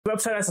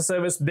Website as a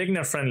service,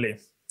 beginner friendly.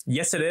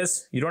 Yes, it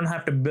is. You don't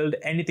have to build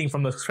anything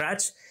from the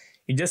scratch.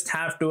 You just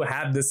have to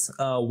have this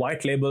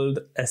white labeled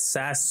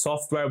SaaS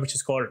software, which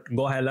is called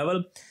Go High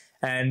Level,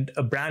 and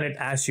brand it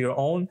as your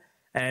own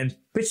and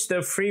pitch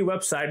the free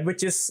website,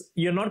 which is,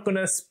 you're not going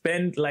to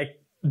spend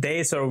like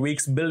days or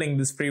weeks building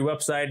this free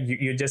website.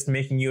 You're just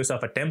making use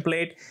of a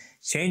template,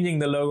 changing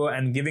the logo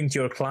and giving to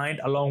your client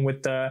along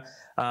with the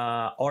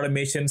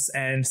automations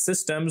and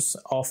systems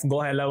of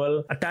Go High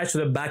Level attached to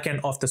the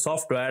backend of the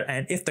software.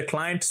 And if the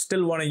client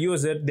still want to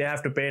use it, they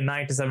have to pay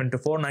 $97 to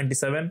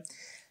 $497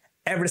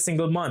 every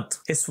single month.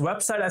 Is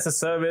website as a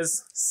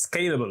service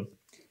scalable?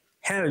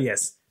 Hell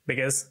yes,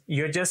 because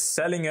you're just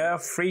selling a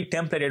free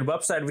templated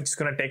website which is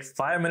going to take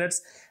 5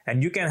 minutes,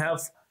 and you can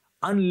have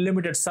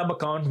unlimited sub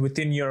account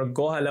within your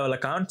Go High Level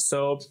account.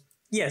 So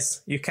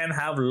yes, you can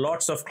have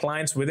lots of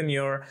clients within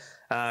your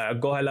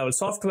Go High Level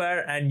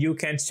software, and you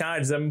can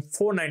charge them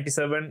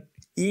 $497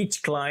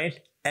 each client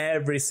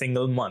every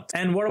single month.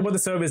 And what about the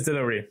service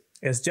delivery?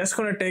 It's just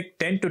going to take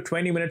 10 to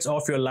 20 minutes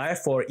of your life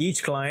for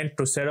each client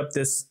to set up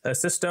this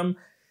system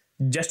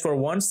just for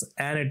once,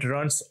 and it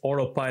runs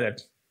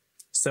autopilot.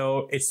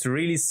 So it's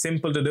really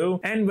simple to do.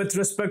 And with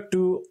respect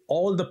to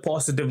all the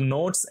positive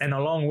notes, and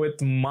along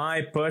with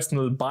my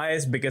personal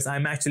bias, because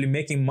I'm actually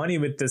making money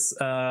with this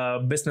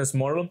business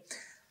model,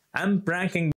 I'm ranking